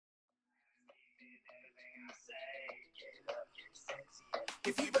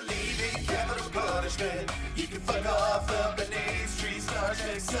If you believe in capital punishment, you can fuck off up an A Street. Star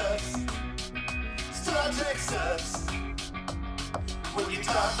Trek sucks. Star Trek sucks. When you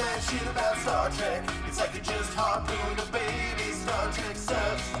talk that shit about Star Trek, it's like you just harpooned a baby. Star Trek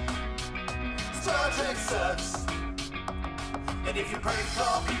sucks. Star Trek sucks. And if you prank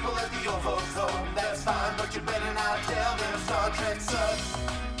call people at the old folks home, that's fine, but you better not tell them Star Trek sucks.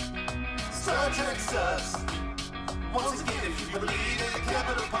 Star Trek sucks. Once again, if you believe in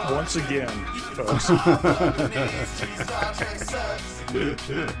capital punishment. Once again, folks. Star Trek sucks.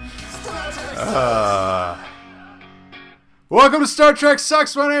 Star Trek sucks. Welcome to Star Trek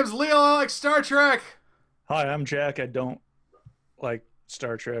Sucks. My name's Leo. I like Star Trek. Hi, I'm Jack. I don't like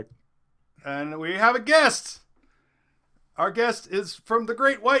Star Trek. And we have a guest. Our guest is from the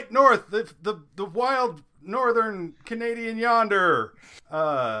Great White North, the wild northern Canadian yonder.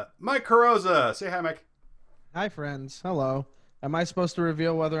 Mike Carosa. Say hi, Mike. Hi, friends. Hello. Am I supposed to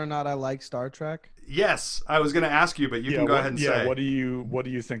reveal whether or not I like Star Trek? Yes, I was going to ask you, but you can go ahead and say. What do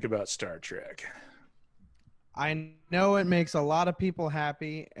you think about Star Trek? I know it makes a lot of people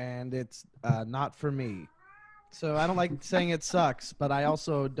happy, and it's not for me. So I don't like saying it sucks, but I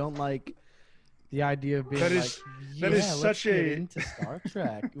also don't like the idea of being let's get into Star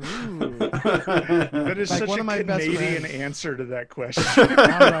Trek. Ooh. That is Like such one a of my best Canadian friends. answer to that question.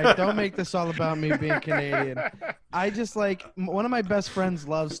 All right, don't make this all about me being Canadian. I just one of my best friends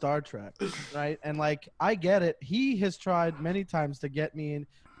loves Star Trek, right? And I get it. He has tried many times to get me in.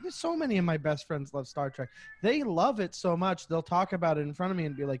 There's so many of my best friends love Star Trek. They love it so much. They'll talk about it in front of me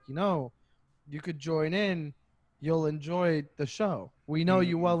and be like, you could join in. You'll enjoy the show. We know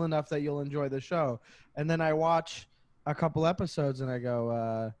you well enough that you'll enjoy the show. And then I watch a couple episodes and I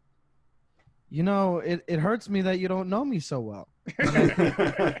go, it hurts me that you don't know me so well.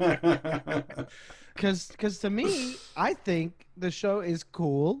 Because to me, I think the show is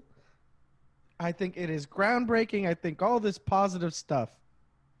cool. I think it is groundbreaking. I think all this positive stuff.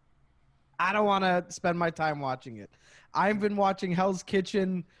 I don't want to spend my time watching it. I've been watching Hell's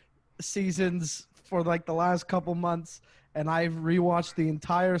Kitchen seasons for the last couple months, and I've rewatched the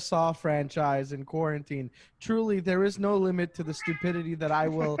entire Saw franchise in quarantine. Truly, there is no limit to the stupidity that I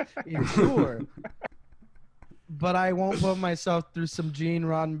will endure. But I won't put myself through some Gene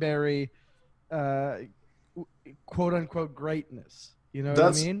Roddenberry, quote-unquote greatness. You know what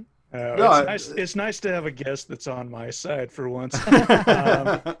I mean? It's nice to have a guest that's on my side for once.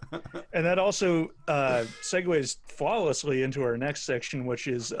 And that also segues flawlessly into our next section, which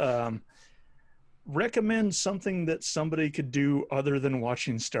is recommend something that somebody could do other than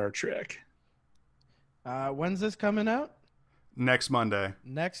watching Star Trek. When's this coming out? Next Monday.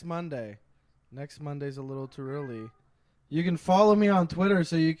 Next Monday. Next Monday's a little too early. You can follow me on Twitter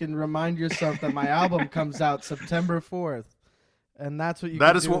so you can remind yourself that my album comes out September 4th. And that's what you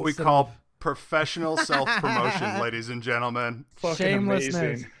That is what we call professional self-promotion, ladies and gentlemen. Fucking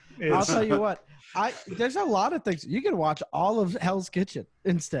shamelessness. amazing. I'll tell you what. There's a lot of things. You can watch all of Hell's Kitchen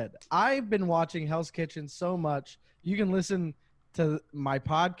instead. I've been watching Hell's Kitchen so much. You can listen to my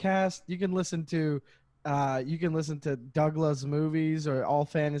podcast. You can listen to Douglas movies or All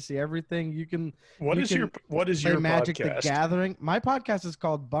Fantasy Everything. What is your podcast? Magic the Gathering. My podcast is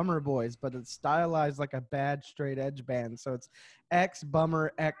called Bummer Boys, but it's stylized like a bad straight edge band. So it's X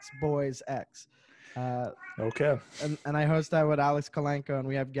Bummer X Boys X. Okay. And I host that with Alex Kalenko, and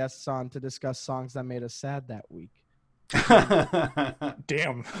we have guests on to discuss songs that made us sad that week.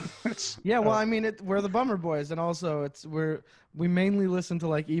 Damn. Yeah, well, I mean, we're the Bummer Boys, and also we mainly listen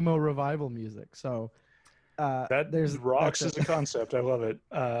to emo revival music. So that rocks as a concept. I love it.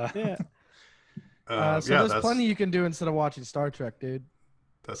 Yeah. There's plenty you can do instead of watching Star Trek, dude.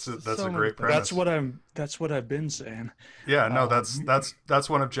 That's a great premise. That's what I've been saying. Yeah, no, that's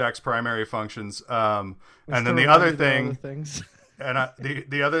one of Jack's primary functions. And then the other thing,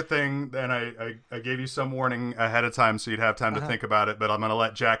 the other thing, and I gave you some warning ahead of time so you'd have time to think about it, but I'm going to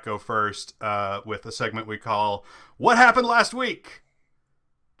let Jack go first with a segment we call "What Happened Last Week."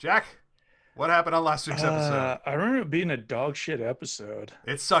 Jack, what happened on last week's episode? I remember it being a dog shit episode.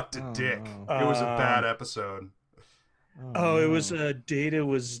 It sucked a dick. No. It was a bad episode. It was Data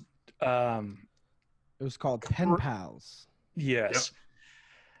was. It was called Pen Pals. Yes,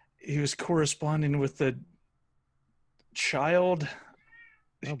 He was corresponding with the child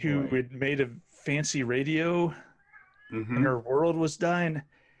who had made a fancy radio, and her world was dying.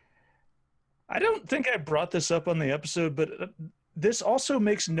 I don't think I brought this up on the episode, but this also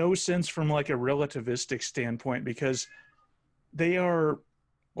makes no sense from a relativistic standpoint because they are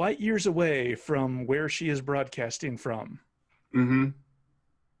light years away from where she is broadcasting from. Mm-hmm.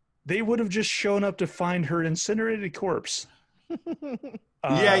 They would have just shown up to find her incinerated corpse.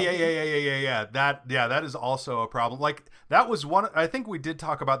 Yeah. That is also a problem. Like, that was one. I think we did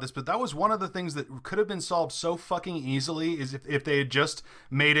talk about this, but that was one of the things that could have been solved so fucking easily. Is if they had just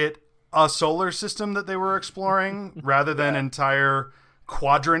made it a solar system that they were exploring rather than entire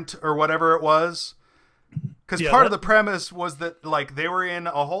quadrant or whatever it was. Because part of the premise was that, like, they were in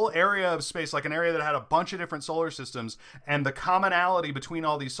a whole area of space, like an area that had a bunch of different solar systems, and the commonality between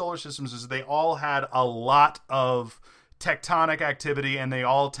all these solar systems is they all had a lot of tectonic activity, and they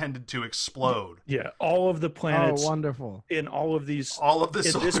all tended to explode. Yeah, all of the planets. Oh, wonderful! In all of this part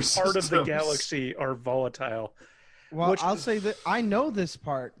systems. Of the galaxy are volatile. Well, I'll say that I know this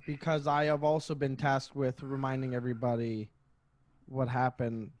part because I have also been tasked with reminding everybody what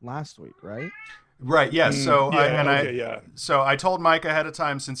happened last week, right? Right. Yes. So So I told Mike ahead of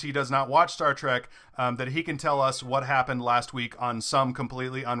time, since he does not watch Star Trek, that he can tell us what happened last week on some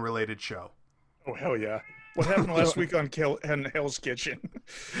completely unrelated show. Oh, hell yeah! What happened last week on Hell's Kitchen?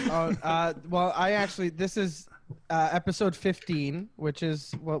 Well, this is episode 15, which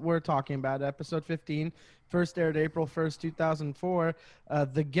is what we're talking about. Episode 15, first aired April 1st, 2004.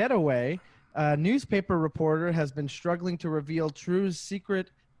 The Getaway. A newspaper reporter has been struggling to reveal True's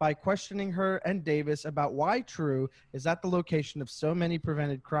secret by questioning her and Davis about why True is at the location of so many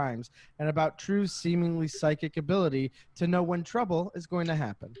prevented crimes and about True's seemingly psychic ability to know when trouble is going to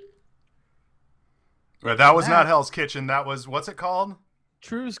happen. Well, that was not Hell's Kitchen. That was, what's it called?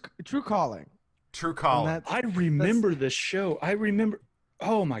 True Calling. True Calling. I remember this show. I remember.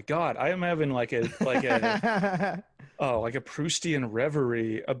 Oh my God, I am having like a Proustian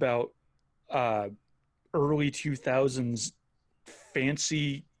reverie about early 2000s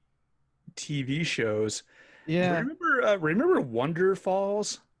fancy TV shows. Yeah. Remember Wonder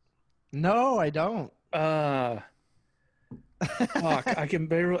Falls? No, I don't. Fuck, I can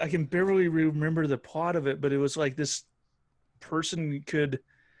barely remember the plot of it, but it was like this person could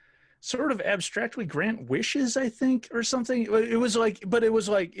sort of abstractly grant wishes, I think, or something. It was like that. It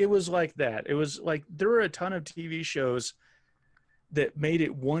was like there were a ton of TV shows that made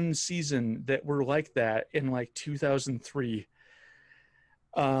it one season that were like that in like 2003.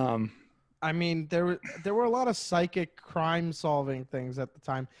 I mean, there were a lot of psychic crime solving things at the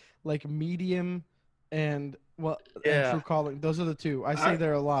time, like Medium and True Calling. Those are the two. I say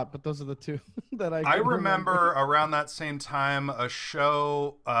there a lot, but those are the two that I remember around that same time a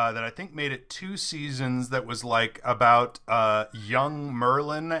show that I think made it 2 seasons that was like about young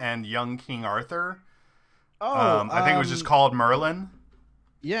Merlin and young King Arthur. I think it was just called Merlin.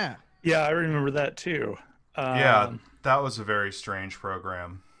 Yeah. Yeah, I remember that too. That was a very strange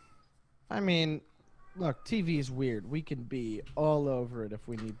program. I mean, look, TV is weird. We can be all over it if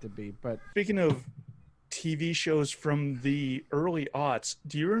we need to be. But speaking of TV shows from the early aughts,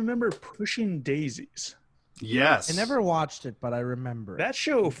 do you remember Pushing Daisies? Yes. I never watched it, but I remember that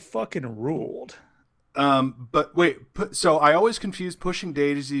show fucking ruled. But wait, so I always confuse Pushing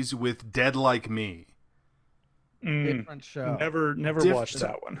Daisies with Dead Like Me. Different show. Never watched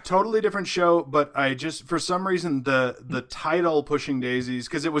that one. Totally different show, but I just, for some reason, the title Pushing Daisies,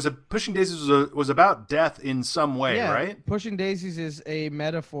 because Pushing Daisies was about death in some way, right? Pushing Daisies is a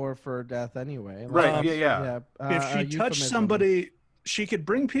metaphor for death anyway. Right, if she touched somebody, she could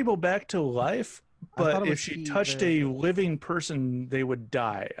bring people back to life, but if she touched a living person, they would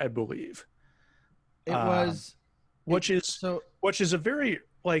die, I believe. Which is a very,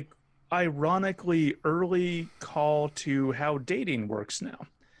 like, ironically early call to how dating works now.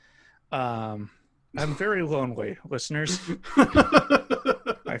 I'm very lonely, listeners.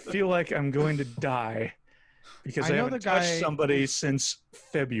 I feel like I'm going to die because I haven't touched somebody since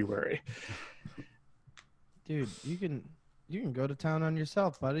February. Dude, you can go to town on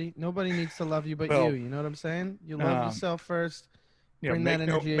yourself, buddy. Nobody needs to love you but you. You know what I'm saying? You love yourself first. Bring that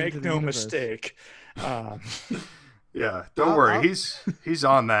energy into the universe. Mistake. Yeah, don't worry. He's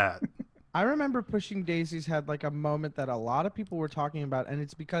on that. I remember Pushing Daisies had like a moment that a lot of people were talking about, and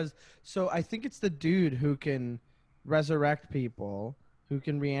it's because I think it's the dude who can resurrect people, who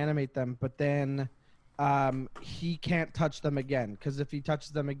can reanimate them, but then he can't touch them again, because if he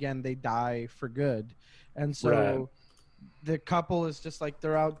touches them again, they die for good. And so the couple is just like,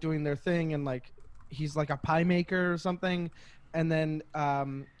 they're out doing their thing, and like he's like a pie maker or something, and then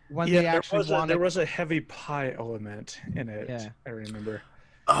there was a heavy pie element in it. Yeah. I remember.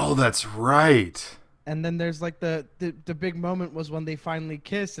 Oh, that's right. And then there's like the big moment was when they finally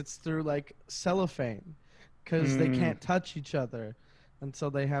kiss. It's through like cellophane, because they can't touch each other, and so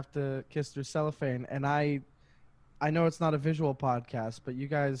they have to kiss through cellophane. And I know it's not a visual podcast, but you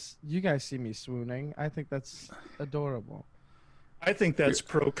guys see me swooning. I think that's adorable. I think that's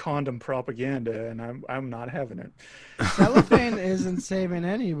pro-condom propaganda, and I'm not having it. Cellophane isn't saving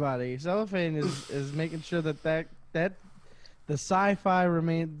anybody. Cellophane is making sure that the sci-fi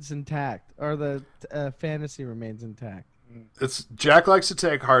remains intact, or the fantasy remains intact. It's Jack likes to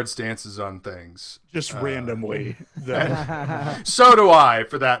take hard stances on things. Just randomly. So do I,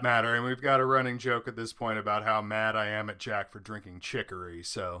 for that matter. And we've got a running joke at this point about how mad I am at Jack for drinking chicory.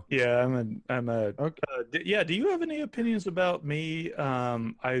 So yeah, yeah. Do you have any opinions about me?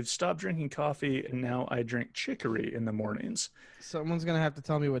 I've stopped drinking coffee and now I drink chicory in the mornings. Someone's gonna have to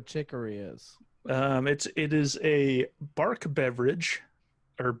tell me what chicory is. It is a bark beverage,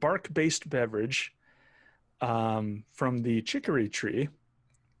 or bark-based beverage. From the chicory tree.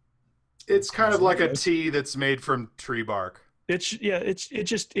 It's kind of like a tea that's made from tree bark.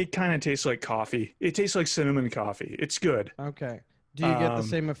 It kind of tastes like coffee. It tastes like cinnamon coffee. It's good. Okay. Do you get the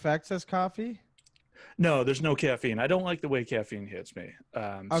same effects as coffee? No, there's no caffeine. I don't like the way caffeine hits me.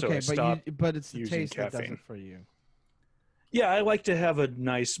 Okay, but it's the taste caffeine. that does it for you. Yeah, I like to have a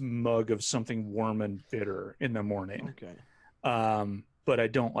nice mug of something warm and bitter in the morning. Okay. But I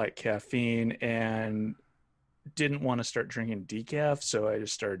don't like caffeine, and didn't want to start drinking decaf, so I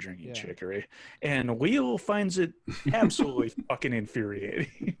just started drinking chicory. And Leo finds it absolutely fucking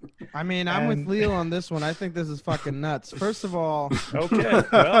infuriating. I mean, I'm with Leo on this one. I think this is fucking nuts. First of all, okay,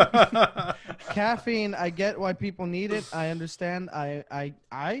 well, caffeine, I get why people need it. I understand. I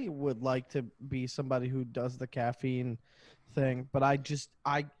would like to be somebody who does the caffeine thing, but I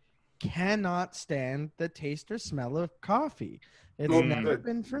cannot stand the taste or smell of coffee. It's never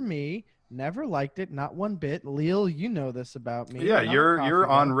been for me. Never liked it, not one bit. Leo, you know this about me. Yeah, you're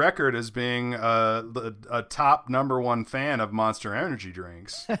on record as being a top #1 fan of Monster Energy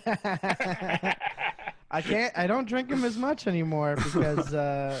drinks. I don't drink them as much anymore because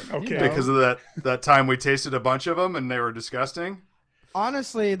because of that time we tasted a bunch of them and they were disgusting.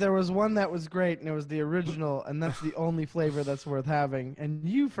 Honestly, there was one that was great, and it was the original, and that's the only flavor that's worth having. And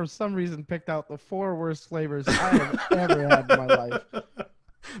you, for some reason, picked out the 4 worst flavors I have ever had in my life.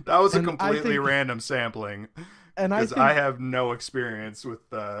 That was a completely random sampling, because I have no experience with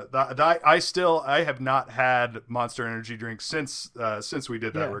I have not had Monster Energy drinks since we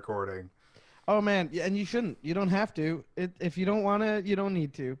did that recording. Oh man, and you shouldn't. You don't have to. If you don't want to, you don't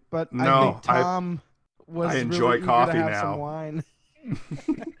need to. But no, I think Tom was. I enjoy really coffee eager to have now. Some wine.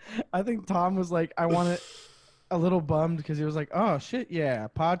 I think Tom was like, I want it. A little bummed because he was like, "Oh shit, yeah, a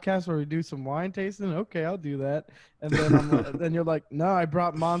podcast where we do some wine tasting. Okay, I'll do that." And then then you're like, "No, I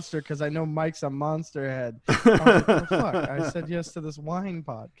brought Monster because I know Mike's a Monster head." I was like, oh, fuck! I said yes to this wine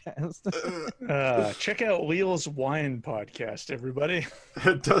podcast. Check out Leo's wine podcast, everybody.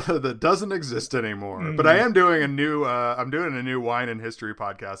 That doesn't exist anymore. But I am doing a new. I'm doing a new wine and history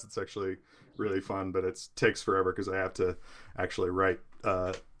podcast. It's actually really fun, but it takes forever because I have to actually write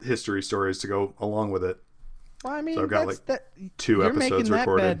history stories to go along with it. Well, I mean, so I've got like 2 you're episodes making that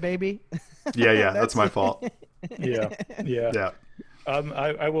recorded. Bad, baby. Yeah, that's my fault. Yeah. Yeah.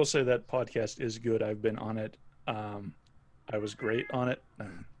 I will say that podcast is good. I've been on it. I was great on it.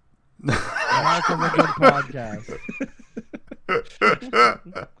 Mark of a good podcast.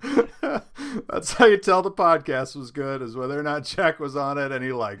 That's how you tell the podcast was good, is whether or not Jack was on it and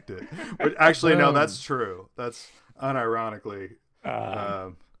he liked it. But actually, no, that's true. That's unironically.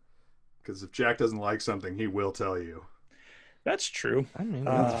 Because if Jack doesn't like something, he will tell you. That's true. I mean,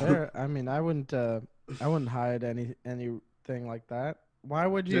 that's fair. I mean, I wouldn't hide anything like that. Why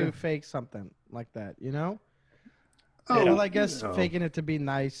would you fake something like that? You know? Oh, well, I guess faking it to be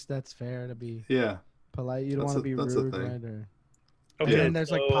nice. That's fair. To be polite. You don't want to be rude, right? Or okay. And then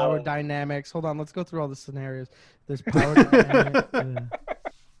there's like power dynamics. Hold on, let's go through all the scenarios. There's power dynamics.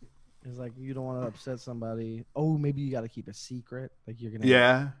 It's like you don't want to upset somebody. Oh, maybe you got to keep a secret. Like you're gonna.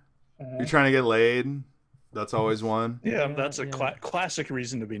 Yeah. You're trying to get laid. That's always one. Yeah, that's a classic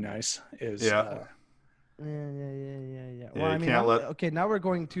reason to be nice. Is Yeah. Well, I mean, okay, now we're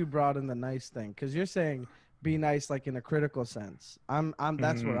going too broad in the nice thing because you're saying be nice like in a critical sense.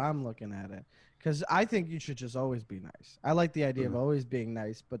 That's where I'm looking at it because I think you should just always be nice. I like the idea of always being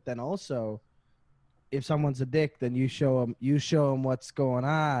nice, but then also, if someone's a dick, then you show them what's going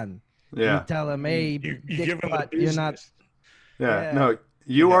on. Yeah. You tell them, hey, you give them you're not. Yeah. No.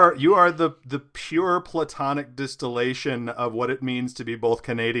 You are the pure platonic distillation of what it means to be both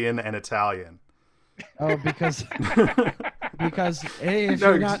Canadian and Italian. Oh, because hey, if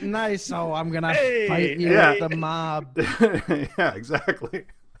you're not nice, I'm gonna fight you with the mob. Yeah, exactly.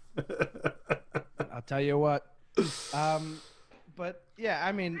 I'll tell you what. But yeah,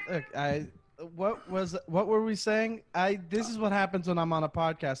 I mean, look, what were we saying? This is what happens when I'm on a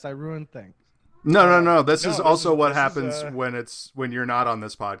podcast. I ruin things. No. This is also what this happens when you're not on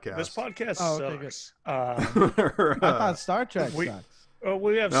this podcast. This podcast sucks. I thought Star Trek sucks. Oh,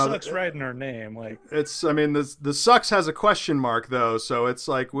 we have sucks right in our name. Like it's. I mean, the sucks has a question mark though, so it's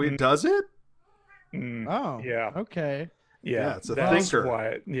like, does it? Oh, yeah. Okay. Yeah, it's a that's thinker.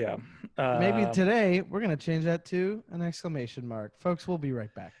 Why, yeah. Maybe today we're gonna change that to an exclamation mark, folks. We'll be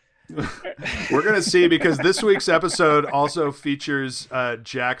right back. We're gonna see, because this week's episode also features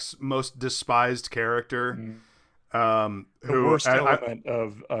Jack's most despised character, the worst element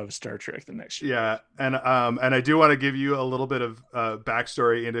of Star Trek: The Next Generation. Yeah, and I do want to give you a little bit of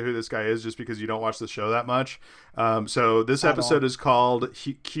backstory into who this guy is, just because you don't watch the show that much. So this episode is called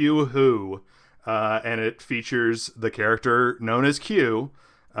Q Who, and it features the character known as Q,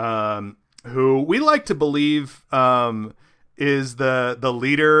 who we like to believe is the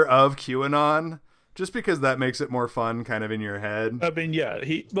leader of QAnon, just because that makes it more fun kind of in your head. I mean, yeah,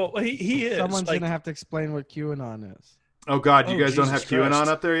 he is. Someone's going to have to explain what QAnon is. Oh, God, you guys Jesus don't have Christ. QAnon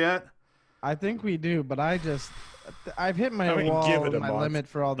up there yet? I think we do, but I've hit my wall, my limit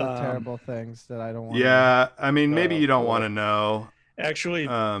for all the terrible things that I don't want to know. I mean, maybe you don't want to know. Actually,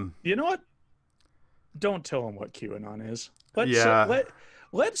 you know what? Don't tell him what QAnon is.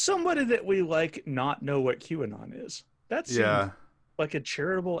 Let somebody that we like not know what QAnon is. That's like a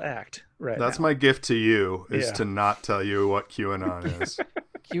charitable act, right? That's now. my gift to you, is to not tell you what QAnon is.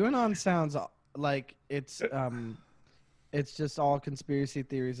 QAnon sounds like it's just all conspiracy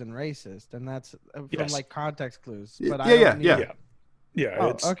theories and racist, and that's from like context clues. But okay. Yeah,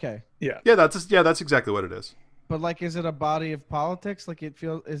 that's exactly what it is. But like, is it a body of politics? Like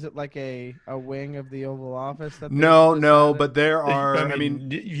is it like a wing of the Oval Office? No, but there are. I mean,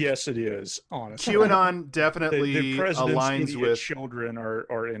 yes, it is. Honestly, QAnon definitely the aligns with children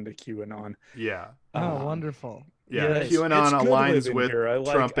are into QAnon. Yeah. Oh, wonderful. Yeah, QAnon aligns with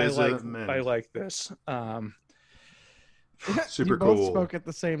Trumpism. I like this. Super you cool. both spoke at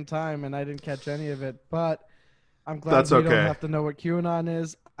the same time, and I didn't catch any of it. But I'm glad we don't have to know what QAnon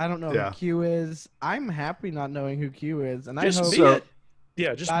is. I don't know who Q is. I'm happy not knowing who Q is, and just be a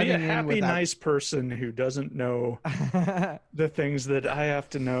happy, nice person who doesn't know the things that I have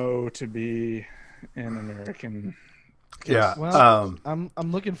to know to be an American. Yeah. Well,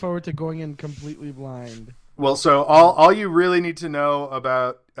 I'm looking forward to going in completely blind. Well, so all you really need to know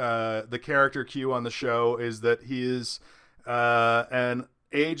about the character Q on the show is that he is an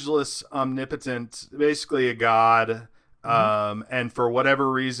ageless, omnipotent, basically a god. And for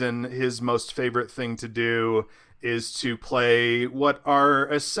whatever reason, his most favorite thing to do is to play what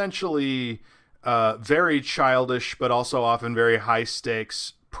are essentially very childish, but also often very high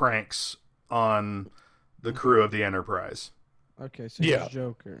stakes pranks on the crew of the Enterprise. Okay, so he's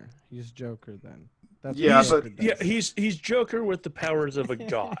Joker. He's Joker then. That's he's Joker with the powers of a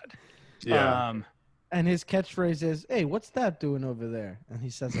god. And his catchphrase is, "Hey, what's that doing over there?" And he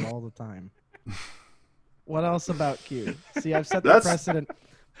says it all the time. What else about Q? See, I've set the precedent.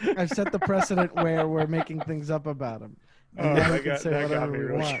 I've set the precedent where we're making things up about him. And we can say whatever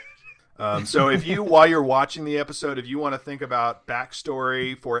we want. So if while you're watching the episode, if you want to think about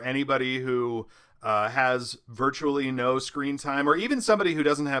backstory for anybody who has virtually no screen time, or even somebody who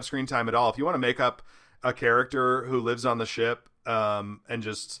doesn't have screen time at all, if you want to make up a character who lives on the ship and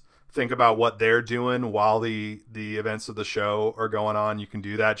just think about what they're doing while the events of the show are going on, you can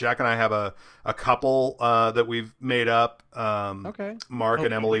do that. Jack and I have a couple that we've made up. Mark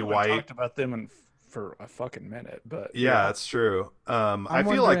and Emily White. I talked about them for a fucking minute, but yeah, that's true. I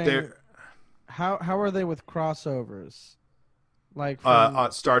feel like they're how are they with crossovers, like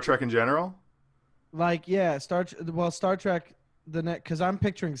Star Trek in general. Like Star Trek the net, because I'm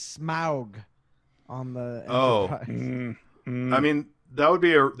picturing Smaug on the Enterprise. I mean. That would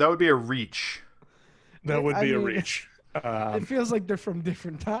be a reach. That would be a reach. It feels like they're from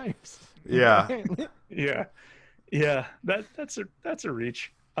different times. Yeah. Yeah. That's a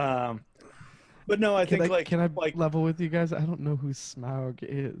reach. But no, I think can I level with you guys? I don't know who Smaug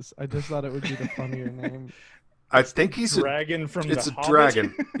is. I just thought it would be the funnier name. I think he's a dragon It's a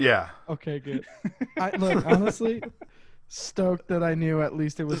dragon. Yeah. Okay, good. Look, honestly, stoked that I knew at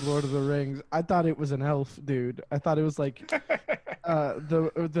least it was Lord of the Rings. I thought it was an elf, dude. I thought it was like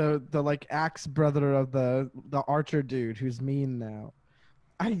the like axe brother of the archer dude who's mean now.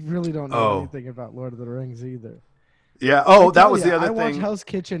 I really don't know anything about Lord of the Rings either. Yeah. That was the other thing. I watched Hell's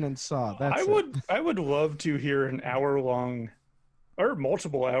Kitchen and Saw. I would love to hear an hour-long or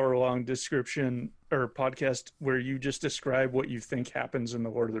multiple hour-long description or podcast where you just describe what you think happens in the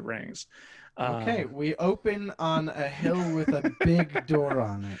Lord of the Rings. Okay, we open on a hill with a big door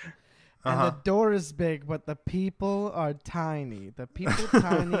on it. And the door is big, but the people are tiny. The people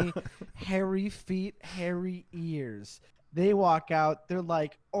tiny, hairy feet, hairy ears. They walk out. They're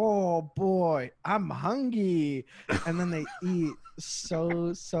like, "Oh boy, I'm hungry," and then they eat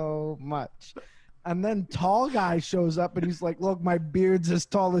so much. And then tall guy shows up, and he's like, "Look, my beard's as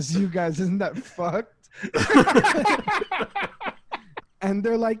tall as you guys. Isn't that fucked?" And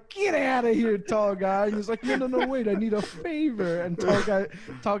they're like, "Get out of here, tall guy." And he's like, No, wait, I need a favor. And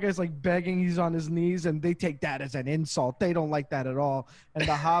tall guy's like begging, he's on his knees, and they take that as an insult. They don't like that at all. And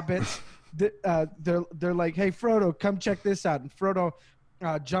the hobbits, they're like, "Hey, Frodo, come check this out." And Frodo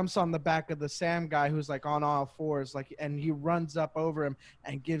jumps on the back of the Sam guy, who's like on all fours, and he runs up over him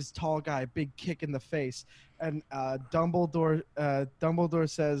and gives tall guy a big kick in the face. And Dumbledore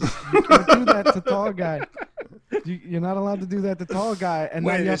says, "You can't do that to tall guy. You're not allowed to do that to tall guy." And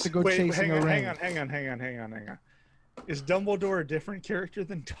then you have to go chasing a ring. Hang on. Is Dumbledore a different character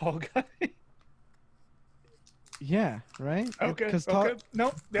than tall guy? Yeah, right? Okay.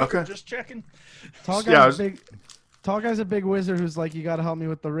 Nope, okay. Just checking. Tall guy's a big wizard who's like, "You got to help me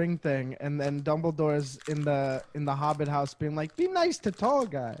with the ring thing." And then Dumbledore's in the Hobbit house being like, "Be nice to tall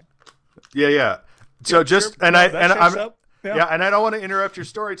guy." Yeah. So just and I don't want to interrupt your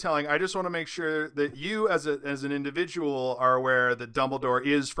storytelling. I just want to make sure that you, as an individual, are aware that Dumbledore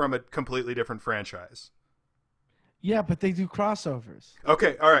is from a completely different franchise. Yeah, but they do crossovers.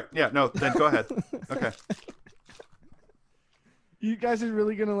 Okay, all right. Yeah, no, then go ahead. Okay. You guys are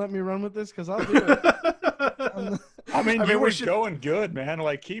really gonna let me run with this? Because I'll do it. I mean, we were going good, man.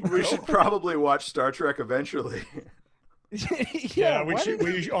 Like, we should probably watch Star Trek eventually.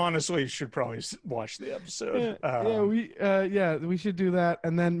 We honestly should probably watch the episode. We should do that,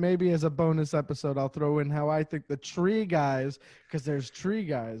 and then maybe as a bonus episode, I'll throw in how I think the tree guys, because there's tree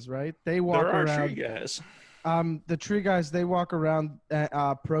guys, right? They walk around. There are tree guys. The tree guys, they walk around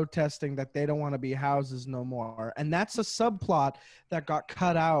protesting that they don't want to be houses no more, and that's a subplot that got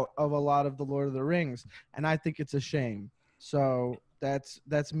cut out of a lot of the Lord of the Rings, and I think it's a shame. So that's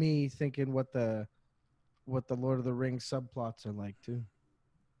me thinking what the Lord of the Rings subplots are like too.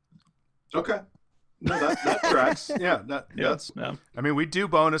 Okay. No, that tracks. Yeah, that's. Yeah. I mean, we do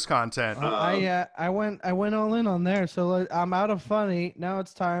bonus content. I went all in on there, so I'm out of funny. Now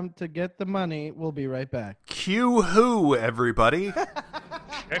it's time to get the money. We'll be right back. Q Who, everybody.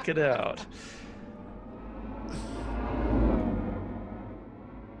 Check it out.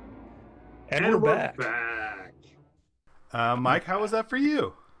 And we're back. Mike, how was that for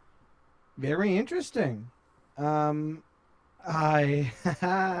you? Very interesting. I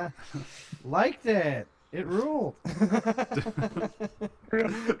liked it. It ruled.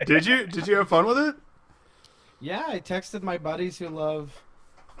 Did you have fun with it? Yeah, I texted my buddies who love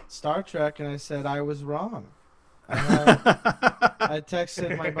Star Trek, and I said I was wrong. I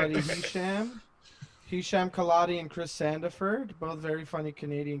texted my buddy Hisham Kaladi and Chris Sandiford, both very funny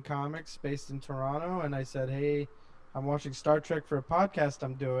Canadian comics based in Toronto, and I said, "Hey, I'm watching Star Trek for a podcast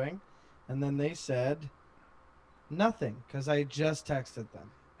I'm doing," and then they said nothing, because I just texted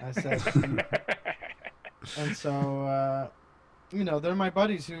them. I said, and so, they're my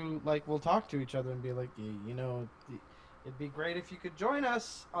buddies who will talk to each other and be like, it'd be great if you could join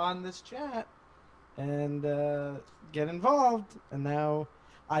us on this chat and get involved. And now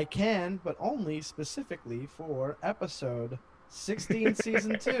I can, but only specifically for episode 16,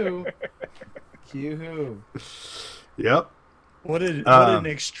 season 2. Q Who. Yep. What an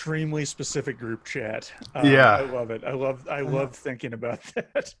extremely specific group chat. Yeah, I love it. I love thinking about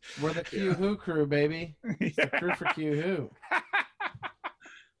that. We're the Q Who crew, baby. It's the crew for Q Who.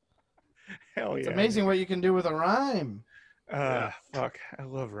 Hell yeah! It's amazing what you can do with a rhyme. Fuck, I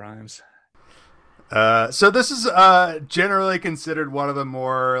love rhymes. So this is generally considered one of the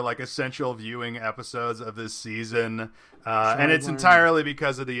more essential viewing episodes of this season, and it's entirely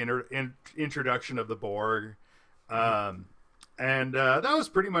because of the introduction of the Borg. And that was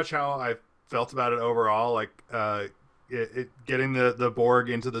pretty much how I felt about it overall. Getting the Borg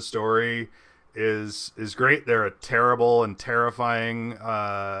into the story is great. They're a terrible and terrifying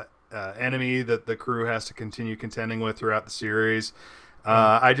enemy that the crew has to continue contending with throughout the series.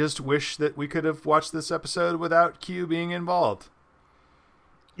 I just wish that we could have watched this episode without Q being involved.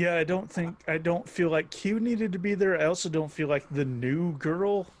 Yeah, I don't feel like Q needed to be there. I also don't feel like the new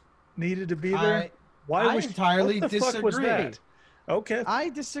girl needed to be there. I entirely disagree. Okay. I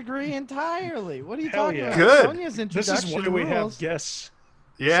disagree entirely. What are you talking about? Good. Sonya's introduction. This is why we have guests.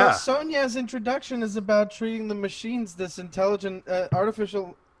 Yeah. So Sonya's introduction is about treating the machines this intelligent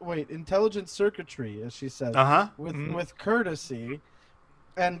intelligent circuitry, as she said, with courtesy.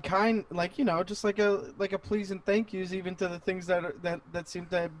 and kind, like, just like a please and thank yous even to the things that seem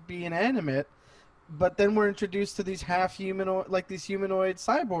to be inanimate. But then we're introduced to these half humanoid, like these humanoid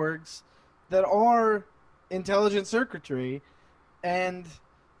cyborgs that are intelligent circuitry, and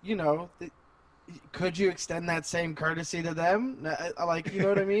could you extend that same courtesy to them? Like, you know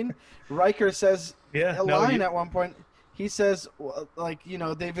what I mean? Riker says line at one point. He says, like,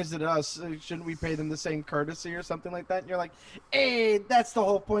 they visited us. Shouldn't we pay them the same courtesy or something like that? And you're like, hey, that's the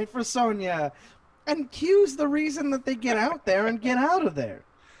whole point for Sonya. And Q's the reason that they get out there and get out of there.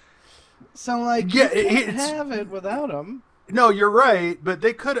 So, like, you can't have it without him. No, you're right, but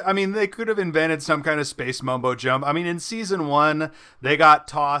they could have invented some kind of space mumbo jump. I mean, in season 1, they got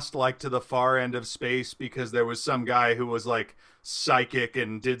tossed, like, to the far end of space because there was some guy who was, like, psychic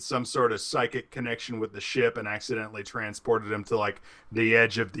and did some sort of psychic connection with the ship and accidentally transported him to, like, the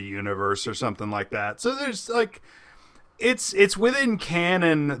edge of the universe or something like that. So there's, like, it's within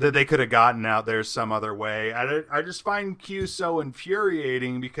canon that they could have gotten out there some other way. I just find Q so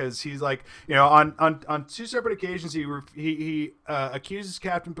infuriating because he's like, on 2 separate occasions he accuses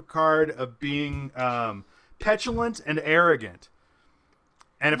Captain Picard of being petulant and arrogant.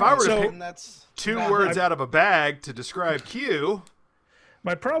 And if I were to pick 2 words out of a bag to describe Q,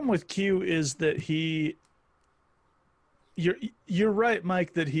 my problem with Q is that you're right,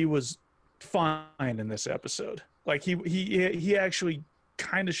 Mike, that he was fine in this episode. Like he actually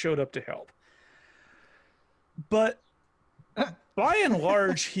kind of showed up to help. But by and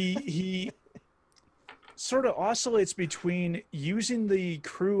large, he sort of oscillates between using the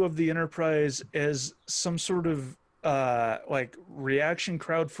crew of the Enterprise as some sort of like reaction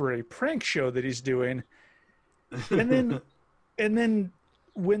crowd for a prank show that he's doing, and then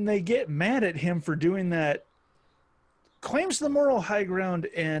when they get mad at him for doing that, claims the moral high ground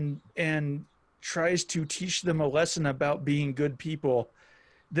and tries to teach them a lesson about being good people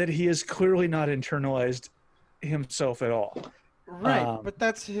that he has clearly not internalized himself at all. Right, but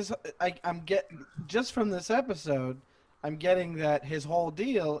that's his. I'm getting just from this episode, I'm getting that his whole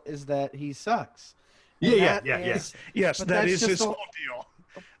deal is that he sucks. Yes, that is his whole deal.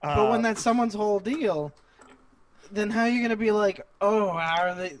 But when that's someone's whole deal, then how are you going to be like, oh, how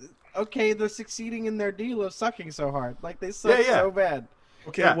are they? Okay, they're succeeding in their deal of sucking so hard. Like, they suck so bad.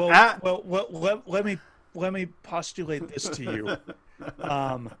 Okay, let me postulate this to you.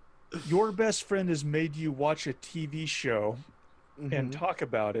 Your best friend has made you watch a TV show and talk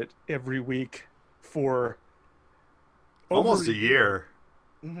about it every week for almost a year.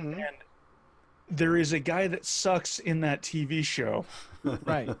 And there is a guy that sucks in that TV show.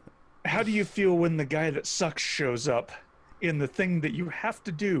 Right. How do you feel when the guy that sucks shows up in the thing that you have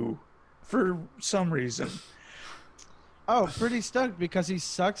to do for some reason? Oh, pretty stoked because he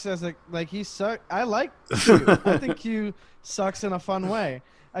sucks I like Q. I think Q sucks in a fun way.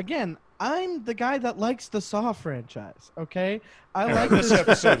 Again, I'm the guy that likes the Saw franchise, okay? I like this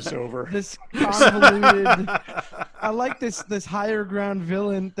episode's over. This convoluted I like this higher ground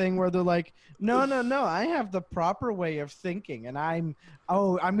villain thing where they're like, no, I have the proper way of thinking and I'm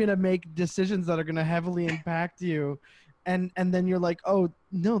going to make decisions that are going to heavily impact you. And then you're like, "Oh,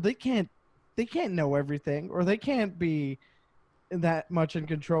 no, they can't know everything or they can't be that much in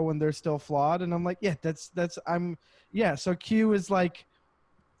control when they're still flawed." And I'm like, so Q is like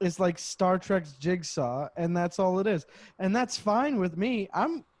Star Trek's Jigsaw, and that's all it is. And that's fine with me.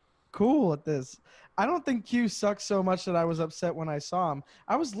 I'm cool with this. I don't think Q sucks so much that I was upset when I saw him.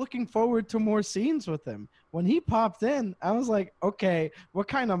 I was looking forward to more scenes with him. When he popped in, I was like, okay, what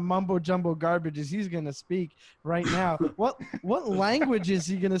kind of mumbo jumbo garbage is he going to speak right now? What language is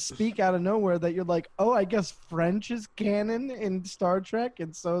he going to speak out of nowhere that you're like, oh, I guess French is canon in Star Trek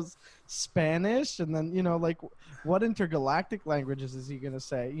and so is Spanish? And then, like, what intergalactic languages is he going to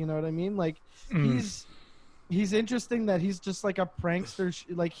say? You know what I mean? Like, He's interesting that he's just like a prankster.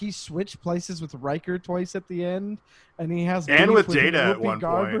 Like, he switched places with Riker twice at the end, and he has with Data at one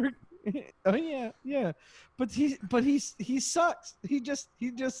point. Oh yeah. But he sucks. He just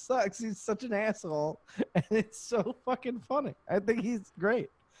sucks. He's such an asshole, and it's so fucking funny. I think he's great.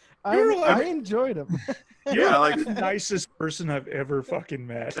 I enjoyed him. You're like the nicest person I've ever fucking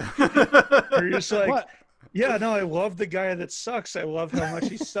met. You're just like, what? Yeah, no, I love the guy that sucks. I love how much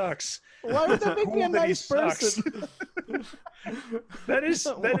he sucks. Why would that make me a nice person? That is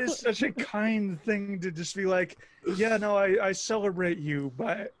such a kind thing to just be like, yeah, no, I celebrate you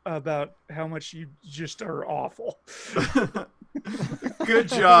about how much you just are awful. Good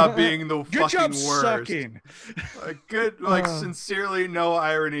job being the good fucking job worst. Sucking. Sincerely, no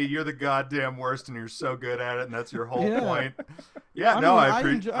irony. You're the goddamn worst, and you're so good at it, and that's your whole point. Yeah,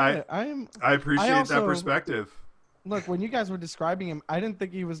 I appreciate that perspective. Look, when you guys were describing him, I didn't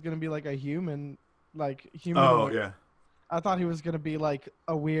think he was going to be like a human, like human. Oh yeah. I thought he was going to be like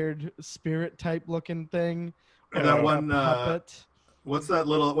a weird spirit type looking thing. Or That like one, a puppet. What's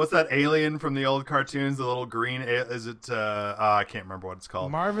that alien from the old cartoons? The little green. Is it? I can't remember what it's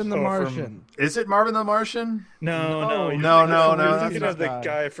called. Marvin the Martian. Is it Marvin the Martian? No. No. You're thinking of the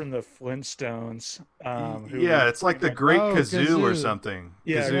guy from the Flintstones. Yeah, it's like the Great Kazoo or something.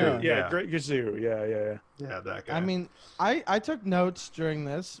 Yeah, Kazoo. Great Kazoo. Yeah. Yeah, that guy. I mean, I took notes during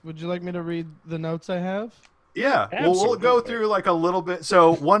this. Would you like me to read the notes I have? Yeah, we'll go through like a little bit.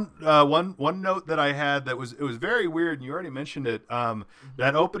 So one note that I had it was very weird, and you already mentioned it.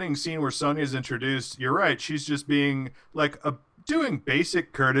 That opening scene where Sonya's introduced, you're right. She's just being like doing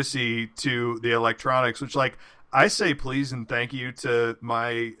basic courtesy to the electronics, which like I say please and thank you to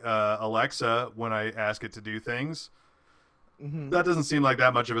my Alexa when I ask it to do things. Mm-hmm. That doesn't seem like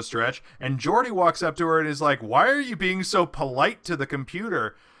that much of a stretch. And Geordi walks up to her and is like, "Why are you being so polite to the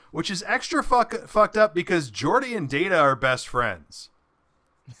computer?" Which is extra fucked up because Geordi and Data are best friends.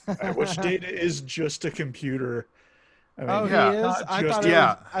 Which Data is just a computer. I mean, he is?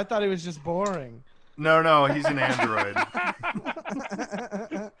 I thought he was just boring. No, he's an android.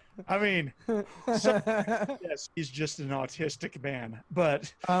 I mean, yes, he's just an autistic man.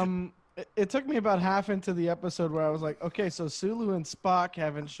 But it took me about half into the episode where I was like, okay, so Sulu and Spock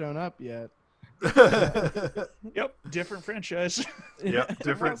haven't shown up yet. Yep, different franchise. Yep,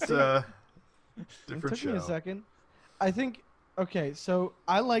 different show. It took me a second. I think so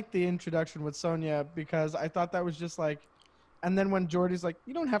I liked the introduction with Sonya because I thought that was just like, and then when Geordi's like,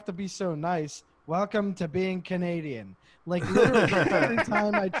 "You don't have to be so nice. Welcome to being Canadian." Like literally every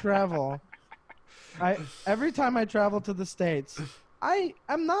time I travel to the States,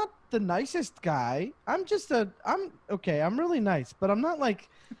 I'm not the nicest guy. I'm really nice, but I'm not like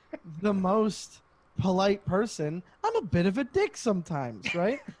the most polite person. I'm a bit of a dick sometimes,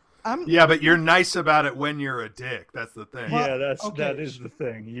 right? Yeah, but you're nice about it when you're a dick. That's the thing. Yeah, that is the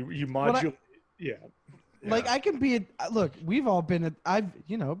thing. You modulate. Like I can be look, we've all been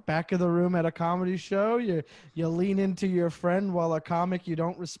back of the room at a comedy show. You lean into your friend while a comic you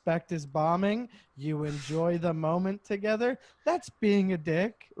don't respect is bombing. You enjoy the moment together. That's being a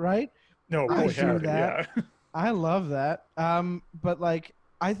dick, right? No, I do that. Yeah. I love that. But like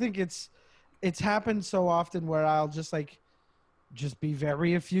I think it's happened so often where I'll just be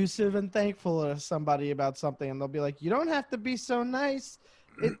very effusive and thankful to somebody about something, and they'll be like, "You don't have to be so nice.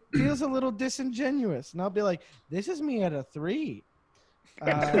 It feels a little disingenuous." And I'll be like, "This is me at a 3."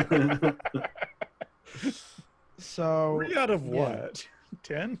 So 3 out of what?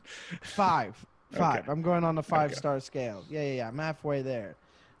 10? 5. Okay. I'm going on the 5-star scale. Yeah. I'm halfway there.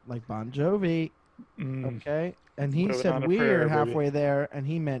 Like Bon Jovi. Okay. And he said we're halfway there, and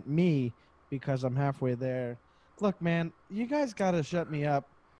he meant me because I'm halfway there. Look, man, you guys got to shut me up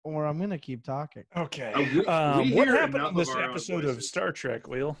or I'm going to keep talking. Okay. What happened in this episode of Star Trek,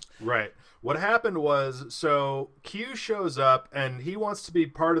 Wheel? Right. What happened was, so Q shows up and he wants to be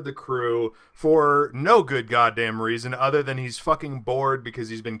part of the crew for no good goddamn reason other than he's fucking bored because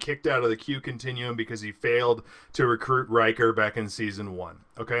he's been kicked out of the Q continuum because he failed to recruit Riker back in season 1.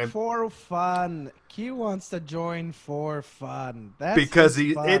 Okay? For fun. Q wants to join for fun. That's because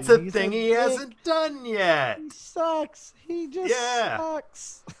fun. It's a thing he hasn't done yet. He sucks. He just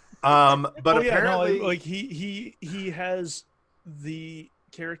sucks. But apparently he has the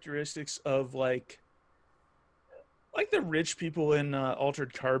characteristics of like the rich people in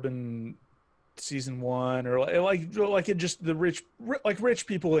Altered Carbon season 1, or like it just the rich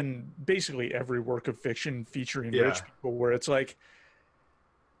people in basically every work of fiction featuring rich people, where it's like,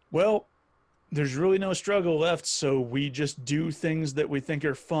 well, there's really no struggle left, so we just do things that we think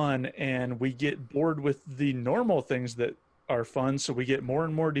are fun, and we get bored with the normal things that are fun, so we get more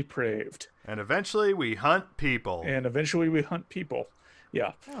and more depraved. And eventually we hunt people.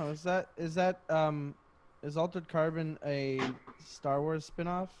 Yeah. Oh, is Altered Carbon a Star Wars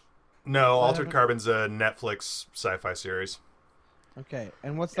spinoff? No, Altered Carbon's a Netflix sci-fi series. Okay,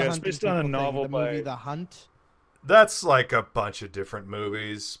 and what's the Hunt? It's based on a novel by movie The Hunt. That's like a bunch of different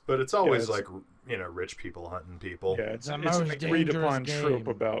movies, but it's always rich people hunting people. Yeah, it's an agreed upon trope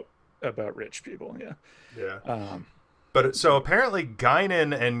about rich people. Yeah. Yeah. But so apparently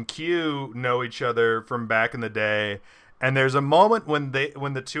Guinan and Q know each other from back in the day, and there's a moment when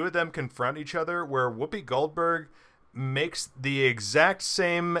the two of them confront each other where Whoopi Goldberg makes the exact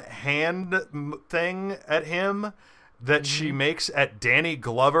same hand thing at him that she makes at Danny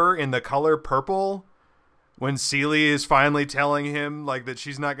Glover in The Color Purple when Celie is finally telling him like that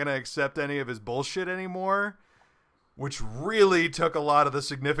she's not going to accept any of his bullshit anymore. which really took a lot of the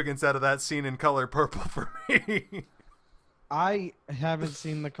significance out of that scene in Color Purple for me. I haven't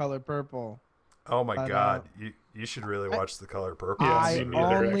seen The Color Purple. Oh my God. You should really watch The Color Purple. Yeah, I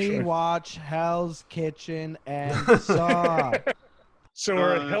only watch Hell's Kitchen and Saw. So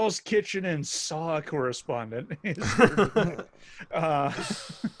our Hell's Kitchen and Saw correspondent.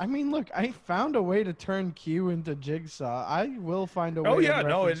 I mean, look, I found a way to turn Q into Jigsaw. I will find a way to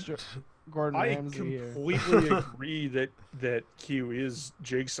reference Gordon Ramsay here. I completely agree that Q is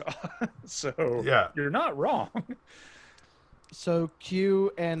Jigsaw. So yeah, you're not wrong. So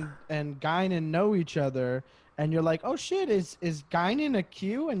Q and Guinan know each other, and you're like, oh shit, is Guinan a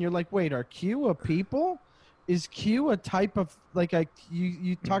Q? And you're like, wait, are Q a people? Is Q a type of like a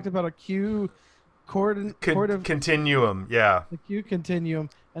you talked about a Q continuum, yeah. The Q continuum,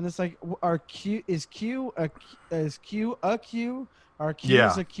 and it's like, is Q a Q? Are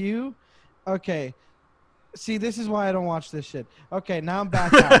Q's a Q? Okay. See, this is why I don't watch this shit. Okay, now I'm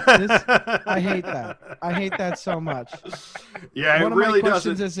back out. I hate that. I hate that so much. Yeah, One it really of my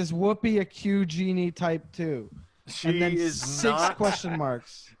questions doesn't. is Whoopi a Q genie type 2? She and then is 6 not question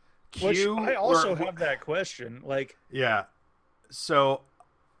marks. Q. I also have that question. Like, yeah. So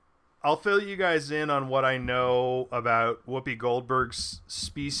I'll fill you guys in on what I know about Whoopi Goldberg's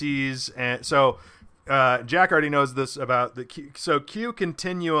species, and so Jack already knows this about the Q. So Q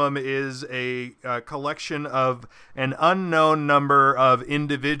continuum is a collection of an unknown number of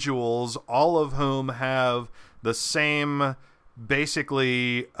individuals, all of whom have the same,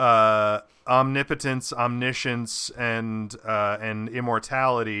 basically, omnipotence, omniscience, and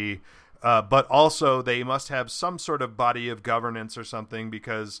immortality. But also they must have some sort of body of governance or something,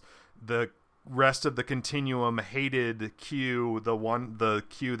 because the rest of the continuum hated Q, the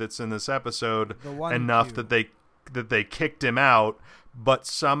Q that's in this episode, enough Q. that they kicked him out. But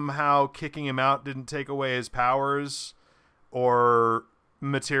somehow kicking him out didn't take away his powers or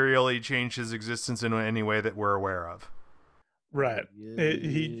materially change his existence in any way that we're aware of. Right.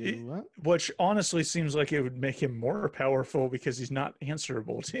 Which honestly seems like it would make him more powerful because he's not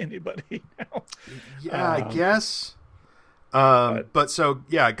answerable to anybody now. Yeah, I guess. But so,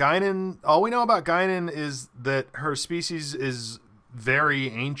 yeah, Guinan, all we know about Guinan is that her species is very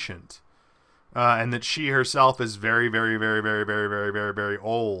ancient. And that she herself is very, very, very, very, very, very, very, very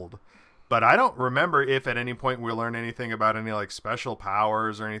old. But I don't remember if at any point we learn anything about any like special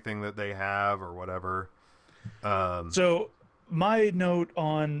powers or anything that they have or whatever. So my note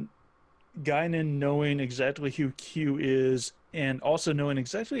on Guinan knowing exactly who Q is and also knowing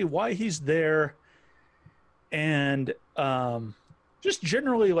exactly why he's there, and just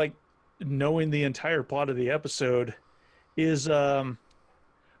generally like knowing the entire plot of the episode is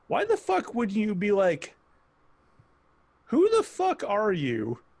why the fuck would you be like, who the fuck are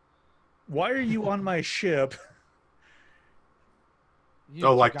you? Why are you on my ship?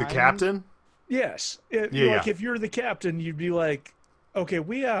 Like the captain? Yes. Like if you're the captain, you'd be like, okay,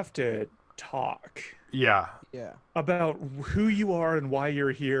 we have to talk. Yeah. Yeah. About who you are and why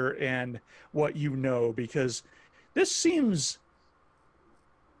you're here and what you know, because it seems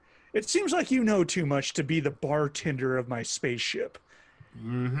like you know too much to be the bartender of my spaceship.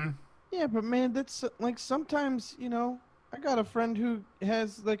 Mm-hmm. Yeah, but man, that's like sometimes, I got a friend who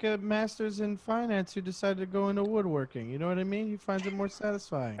has like a master's in finance who decided to go into woodworking. You know what I mean? He finds it more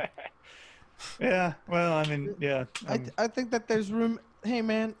satisfying. Yeah, well, I mean, yeah. I think that there's room. Hey,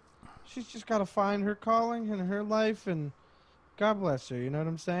 man, she's just got to find her calling in her life, and God bless her. You know what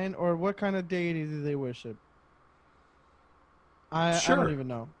I'm saying? Or what kind of deity do they worship? I don't even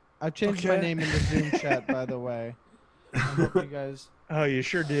know. I changed my name in the Zoom chat, by the way. I hope you guys. Oh, you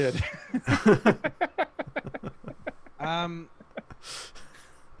sure did.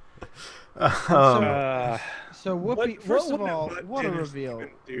 So Whoopi, first of all, what a reveal.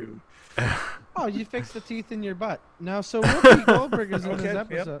 Oh, you fixed the teeth in your butt. Now, so Whoopi Goldberg is in this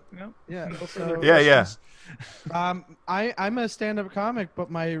episode. Yeah. I'm a stand-up comic,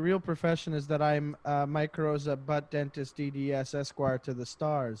 but my real profession is that I'm Mike Rosa, butt dentist, DDS Esquire to the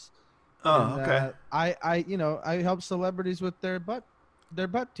stars. Oh, and, okay. I help celebrities with their butt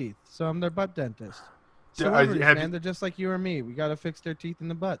teeth, so I'm their butt dentist. Celebrities, man, they're just like you or me. We got to fix their teeth in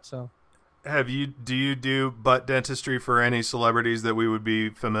the butt. So, do you do butt dentistry for any celebrities that we would be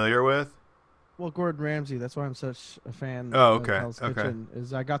familiar with? Well, Gordon Ramsay. That's why I'm such a fan. Oh, of Hell's Kitchen,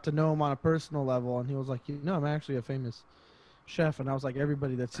 is I got to know him on a personal level, and he was like, I'm actually a famous chef, and I was like,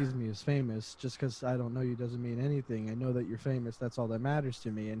 everybody that sees me is famous. Just because I don't know you doesn't mean anything. I know that you're famous. That's all that matters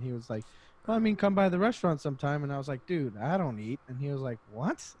to me. And he was like, well, I mean, come by the restaurant sometime. And I was like, dude, I don't eat. And he was like,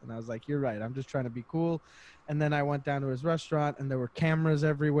 what? And I was like, you're right. I'm just trying to be cool. And then I went down to his restaurant and there were cameras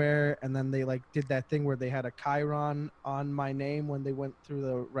everywhere. And then they like did that thing where they had a chyron on my name when they went through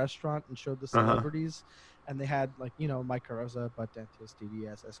the restaurant and showed the celebrities. And they had like, you know, Mike Carosa, Butt Dentist,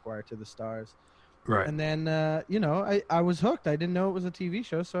 DDS, Esquire to the Stars. Right. And then, you know, I was hooked. I didn't know it was a TV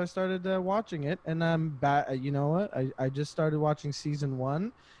show. So I started watching it. And I'm you know what? I just started watching season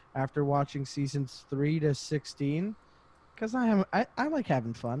 1 after watching seasons 3 to 16 because I like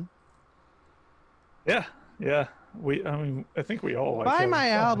having fun. Yeah. I mean, I think we all like Buy my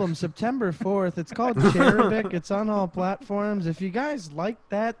album September 4th. It's called Cherubic. It's on all platforms. If you guys like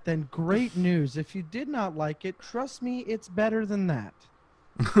that, then great news. If you did not like it, trust me, it's better than that.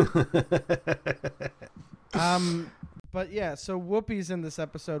 But yeah, so Whoopi's in this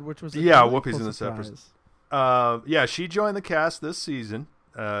episode, which was Whoopi's in this episode. Yeah, she joined the cast this season,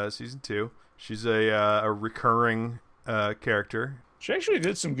 season 2. She's a recurring character. She actually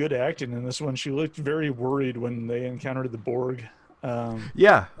did some good acting in this one. She looked very worried when they encountered the Borg.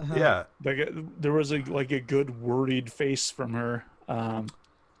 Yeah. There was a good worried face from her.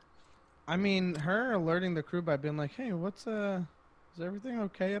 I mean, her alerting the crew by being like, "Hey, is everything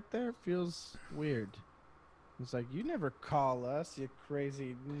okay up there? It feels weird." It's like, you never call us, you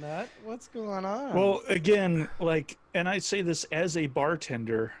crazy nut. What's going on? Well, again, and I say this as a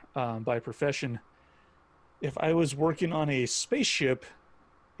bartender by profession. If I was working on a spaceship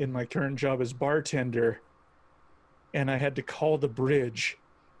in my current job as bartender and I had to call the bridge,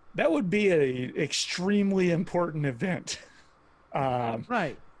 that would be an extremely important event.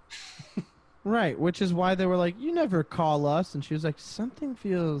 Right. Right, which is why they were like, you never call us. And she was like, something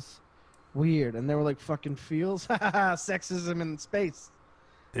feels weird. And they were like, fucking feels? Sexism in space.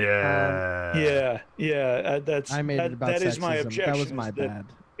 Yeah. That's I made it about that sexism. Is my objection. That was my bad.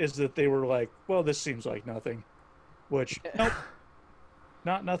 Is that they were like, well, this seems like nothing. Which, nope.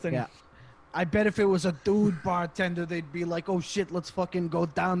 Not nothing. Yeah. I bet if it was a dude bartender, they'd be like, oh shit, let's fucking go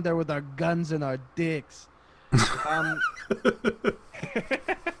down there with our guns and our dicks. God. I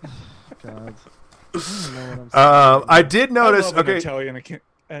don't know what I'm saying. I did notice. I love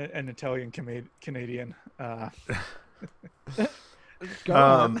an Italian Canadian. Go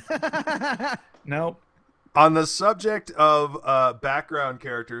on. Nope. On the subject of background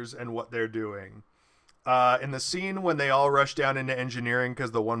characters and what they're doing, in the scene when they all rush down into engineering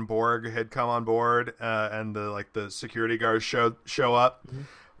because the one Borg had come on board and the security guards show up,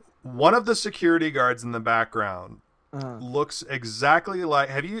 one of the security guards in the background looks exactly like.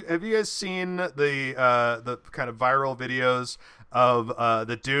 Have you guys seen the kind of viral videos of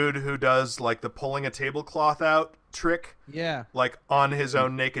the dude who does like the pulling a tablecloth out trick? Yeah. Like on his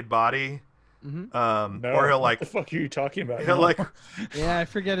own naked body. No, or he'll like. What the fuck are you talking about? He'll like. Yeah, I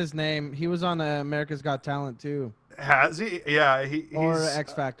forget his name. He was on America's Got Talent too. Has he? Yeah, he's or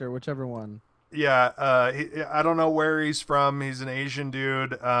X Factor, whichever one. Yeah, I don't know where he's from. He's an Asian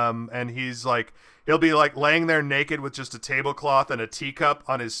dude, and he's like, he'll be like laying there naked with just a tablecloth and a teacup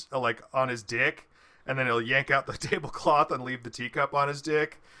on his dick, and then he'll yank out the tablecloth and leave the teacup on his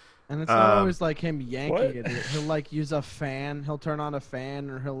dick. And it's not always like him yanking it. What? He'll like use a fan. He'll turn on a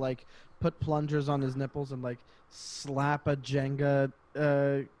fan, or he'll like put plungers on his nipples and like slap a Jenga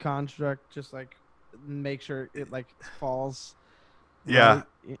construct, just like make sure it like falls. Yeah.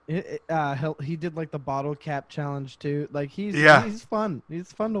 He did like the bottle cap challenge too. Like he's fun.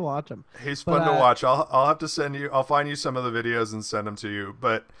 He's fun to watch him. He's fun to watch. I'll have to send you. I'll find you some of the videos and send them to you.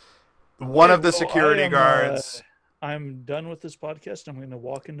 But one of the security guards. I'm done with this podcast. I'm going to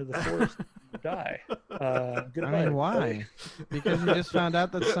walk into the forest and die. Goodbye. I mean, why? Because you just found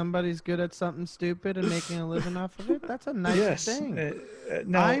out that somebody's good at something stupid and making a living off of it? That's a nice thing.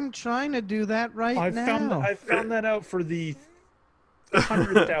 No, I'm trying to do that now. I found that out for the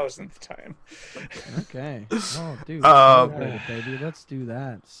 100,000th time. Okay. Oh, dude. Celebrate it, baby. Let's do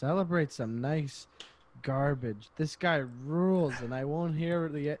that. Celebrate some nice garbage. This guy rules, and I won't hear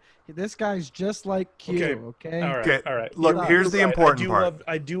the. This guy's just like Q. Okay. All right. Look, here's the important part.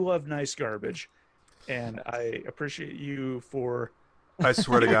 I do love nice garbage, and I appreciate you for. I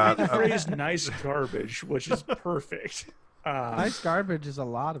swear to God, the phrase "nice garbage," which is perfect. Nice garbage is a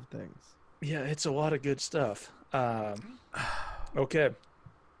lot of things. Yeah, it's a lot of good stuff. Okay.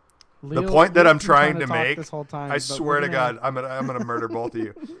 The point that I'm trying to make, this whole time, I swear to God, I'm gonna murder both of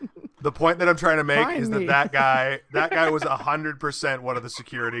you. The point that I'm trying to make is that guy was 100% one of the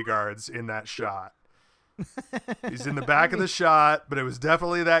security guards in that shot. He's in the back of the shot, but it was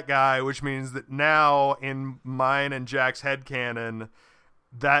definitely that guy, which means that now in mine and Jack's headcanon,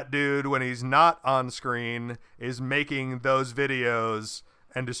 that dude, when he's not on screen, is making those videos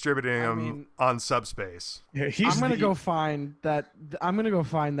and distributing them on subspace. Yeah, I'm gonna go find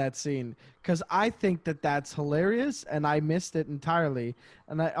that scene because I think that that's hilarious, and I missed it entirely.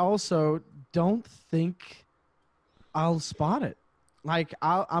 And I also don't think I'll spot it. Like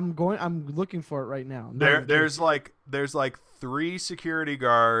I'm looking for it right now. There's like 3 security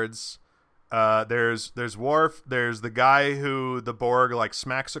guards. There's Worf. There's the guy who the Borg like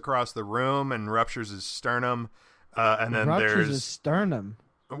smacks across the room and ruptures his sternum. And then there's his sternum.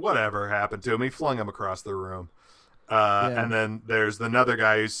 Whatever happened to him, he flung him across the room. And then there's another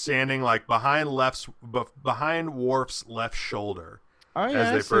guy who's standing like behind Worf's left shoulder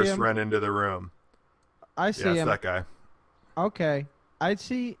as they first run into the room. I see him. That guy. Okay, I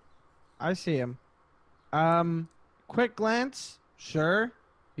see him. Quick glance, sure.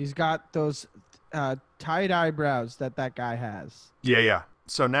 He's got those tight eyebrows that guy has. Yeah.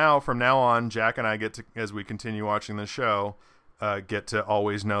 So from now on, Jack and I get to, as we continue watching the show, get to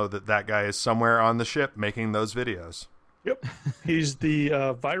always know that guy is somewhere on the ship making those videos. Yep. He's the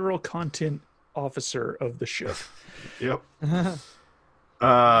viral content officer of the ship. Yep.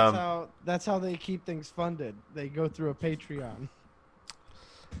 That's how they keep things funded. They go through a Patreon.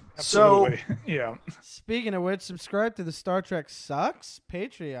 Absolutely. So, yeah. Speaking of which, subscribe to the Star Trek Sucks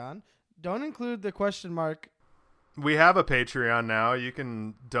Patreon. Don't include the question mark. We have a Patreon now. You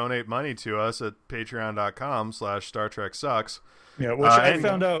can donate money to us at patreon.com/Star Trek Sucks. Yeah, which I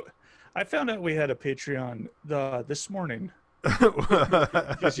found out we had a Patreon this morning.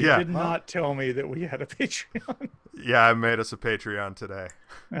 Because you did not tell me that we had a Patreon. Yeah, I made us a Patreon today.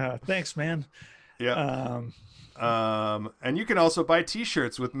 Thanks, man. Yeah. And you can also buy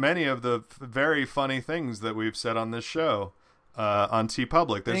T-shirts with many of the very funny things that we've said on this show on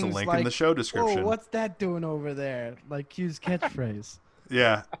TeePublic. There's things a link like, in the show description. Oh, what's that doing over there? Like Q's catchphrase.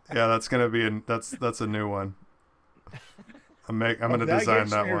 Yeah, that's gonna be that's a new one. I'm gonna design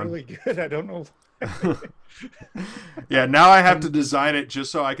that one. Really good. I don't know. Yeah, now I have to design it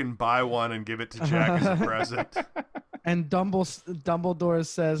just so I can buy one and give it to Jack as a present. And Dumbledore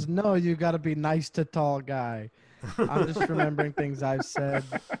says, "No, you got to be nice to tall guy." I'm just remembering things I've said.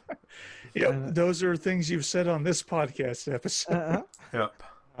 Yep, those are things you've said on this podcast episode. Yep.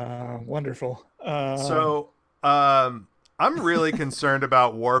 Wonderful. I'm really concerned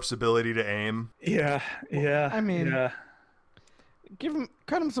about Worf's ability to aim. Yeah. I mean,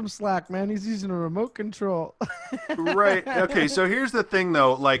 cut him some slack, man. He's using a remote control. Right. Okay, so here's the thing,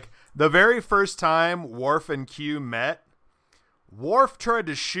 though. Like, the very first time Worf and Q met, Worf tried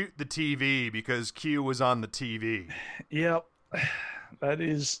to shoot the TV because Q was on the TV. Yep. That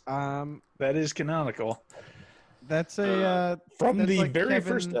is canonical. That's from the like very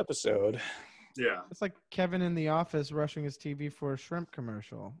Kevin, first episode. Yeah. It's like Kevin in The Office rushing his TV for a shrimp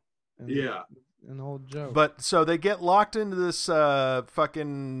commercial. An old joke. But so they get locked into this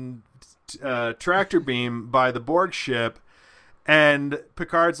fucking tractor beam by the Borg ship, and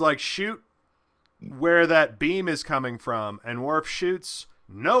Picard's like, shoot where that beam is coming from, and Worf shoots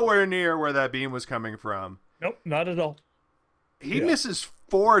nowhere near where that beam was coming from. Nope, not at all. He misses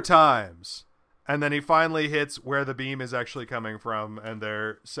 4 times, and then he finally hits where the beam is actually coming from, and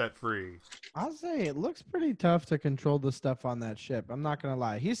they're set free. I'll say it looks pretty tough to control the stuff on that ship. I'm not going to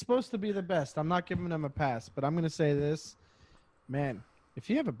lie. He's supposed to be the best. I'm not giving him a pass, but I'm going to say this. Man, if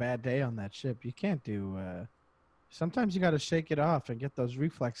you have a bad day on that ship, you can't do... sometimes you got to shake it off and get those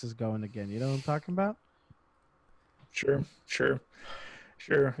reflexes going again. You know what I'm talking about? Sure.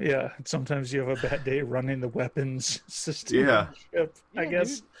 Yeah. Sometimes you have a bad day running the weapons system. Yeah. Ship, I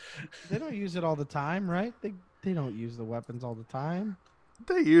guess. Dude, they don't use it all the time, right? They don't use the weapons all the time.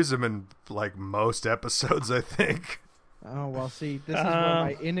 They use them in like most episodes, I think. Oh well, see, this is where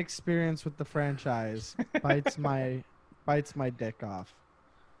my inexperience with the franchise bites my dick off.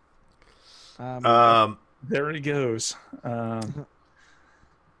 There he goes.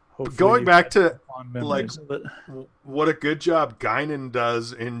 Going back to like what a good job Guinan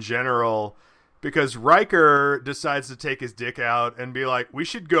does in general, because Riker decides to take his dick out and be like, we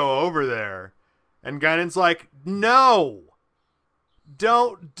should go over there. And Guinan's like, no,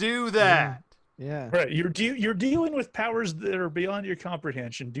 don't do that. Yeah. Right. You're dealing with powers that are beyond your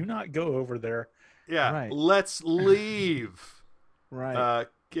comprehension. Do not go over there. Yeah. Right. Let's leave. Right.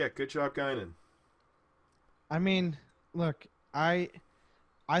 Yeah. Good job, Guinan. I mean, look, I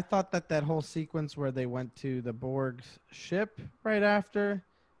thought that whole sequence where they went to the Borg's ship right after,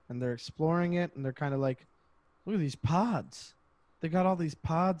 and they're exploring it, and they're kind of like, look at these pods. They got all these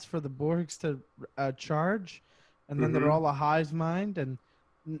pods for the Borgs to charge, and then they're all a hive mind, and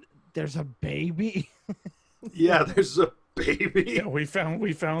there's a baby. Yeah, there's a baby. Yeah, we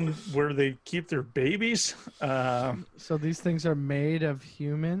found where they keep their babies. So these things are made of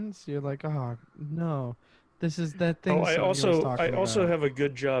humans. You're like, oh no, this is that thing. I Sonny was talking also about. have a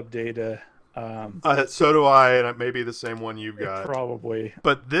good job data. So do I, and it may be the same one you've got. Probably.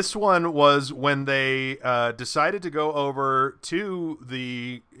 But this one was when they decided to go over to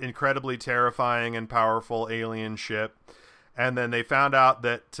the incredibly terrifying and powerful alien ship. And then they found out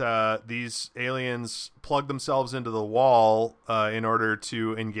that these aliens plugged themselves into the wall in order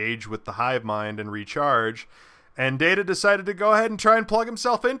to engage with the hive mind and recharge. And Data decided to go ahead and try and plug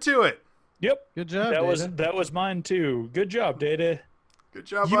himself into it. Yep. Good job. That was mine too. Good job, Data. Good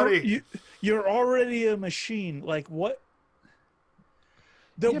job, buddy. You're already a machine. Like what?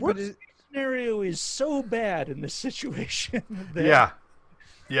 The worst scenario is so bad in this situation. Yeah,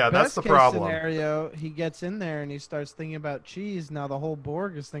 that's the problem. Best case scenario, he gets in there and he starts thinking about cheese. Now the whole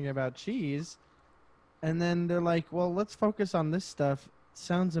Borg is thinking about cheese. And then they're like, well, let's focus on this stuff.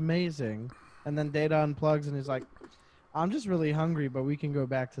 Sounds amazing. And then Data unplugs and he's like, I'm just really hungry, but we can go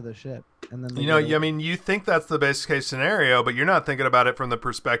back to the ship. And then you think that's the best case scenario, but you're not thinking about it from the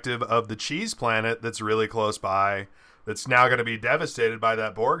perspective of the cheese planet that's really close by, that's now going to be devastated by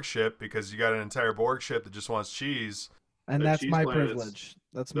that Borg ship because you got an entire Borg ship that just wants cheese. And that's my privilege.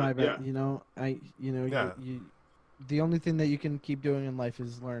 That's my bad. Yeah. The only thing that you can keep doing in life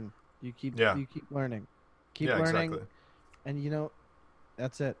is learn. You keep learning. Keep learning. Exactly. And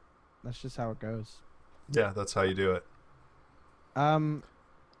that's it. That's just how it goes. Yeah, that's how you do it.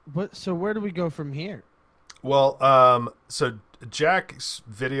 So where do we go from here? Well, so Jack's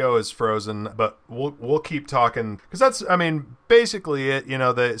video is frozen, but we'll keep talking because that's basically it.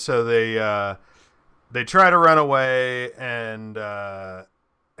 They try to run away, and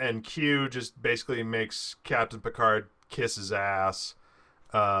Q just basically makes Captain Picard kiss his ass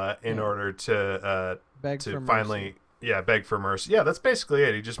in order to beg for finally mercy. Beg for mercy. Yeah, that's basically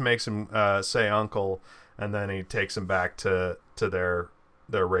it. He just makes him say uncle, and then he takes him back to their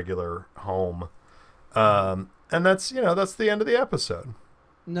regular home. And that's the end of the episode.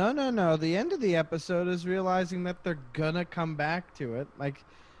 No. The end of the episode is realizing that they're gonna come back to it. Like,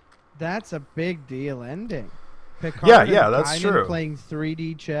 that's a big deal ending. Picard that's true. Playing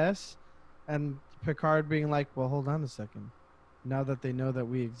 3D chess, and Picard being like, well, hold on a second. Now that they know that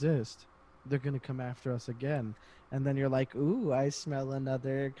we exist, they're gonna come after us again. And then you're like, ooh, I smell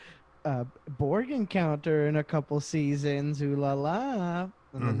another Borg encounter in a couple seasons. Ooh la la.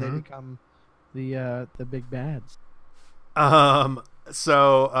 And then they become the big bads.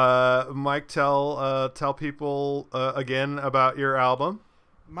 So Mike, tell people again about your album.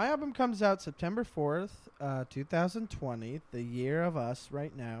 My album comes out September 4th, 2020, the year of us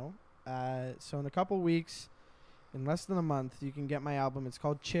right now. So in a couple weeks, in less than a month, you can get my album. It's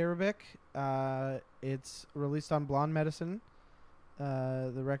called Cherubic. It's released on Blonde Medicine.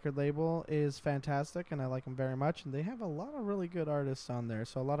 The record label is fantastic, and I like them very much. And they have a lot of really good artists on there,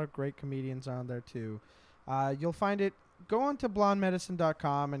 so a lot of great comedians on there too. You'll find it. Go on to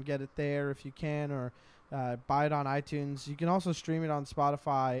blondemedicine.com and get it there if you can, or buy it on iTunes. You can also stream it on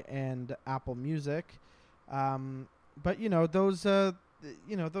Spotify and Apple Music. But those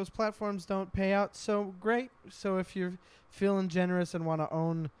platforms don't pay out so great. So if you're feeling generous and want to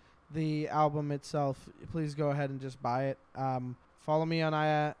own the album itself, please go ahead and just buy it. Follow me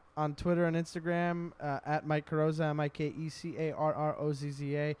on Twitter and Instagram at Mike Carrozza,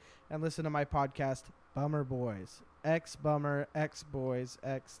 MikeCarrozza, and listen to my podcast, Bummer Boys. X Bummer, X Boys,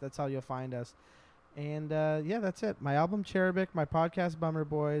 X. That's how you'll find us. And that's it. My album Cherubic, my podcast Bummer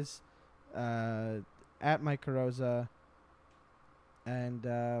Boys, at Mike Carrozza. And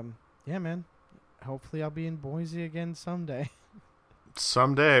man, hopefully I'll be in Boise again someday.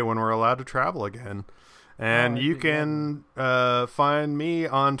 Someday when we're allowed to travel again. And you can find me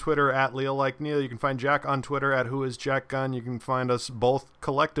on Twitter at Leo Like Neil. You can find Jack on Twitter at Who Is Jack Gunn. You can find us both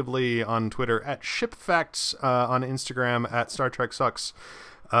collectively on Twitter at ShipFacts, on Instagram at Star Trek Sucks.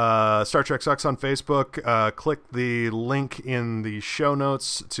 Star Trek Sucks on Facebook. Click the link in the show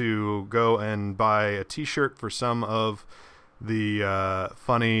notes to go and buy a t-shirt for some of the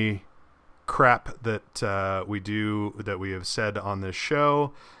funny crap that we have said on this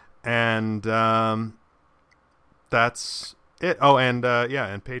show. And that's it. Oh, and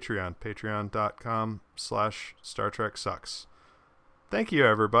Patreon. Patreon.com/Star Trek Sucks. Thank you,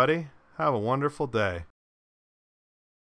 everybody. Have a wonderful day.